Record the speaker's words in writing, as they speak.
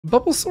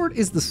Bubble sort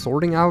is the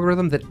sorting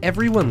algorithm that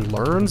everyone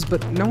learns,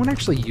 but no one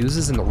actually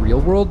uses in the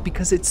real world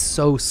because it's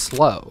so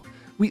slow.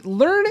 We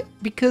learn it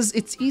because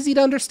it's easy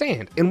to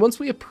understand, and once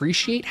we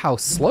appreciate how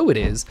slow it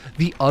is,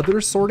 the other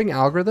sorting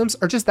algorithms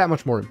are just that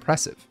much more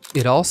impressive.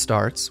 It all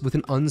starts with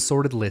an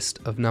unsorted list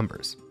of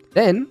numbers.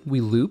 Then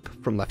we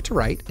loop from left to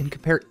right and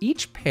compare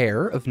each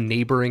pair of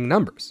neighboring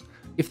numbers.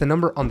 If the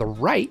number on the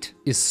right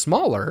is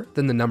smaller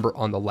than the number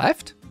on the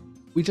left,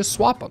 we just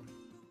swap them.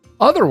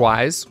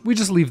 Otherwise, we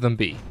just leave them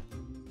be.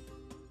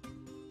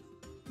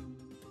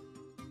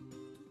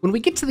 When we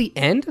get to the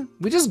end,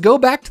 we just go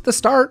back to the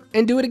start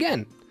and do it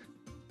again.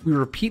 We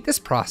repeat this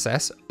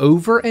process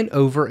over and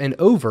over and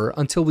over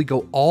until we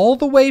go all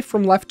the way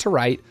from left to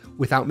right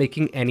without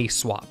making any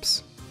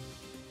swaps.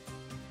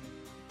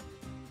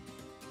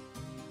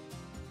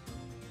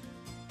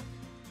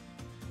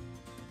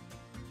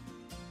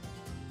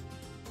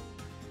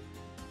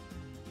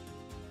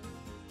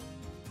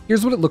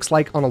 Here's what it looks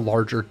like on a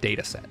larger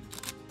data set.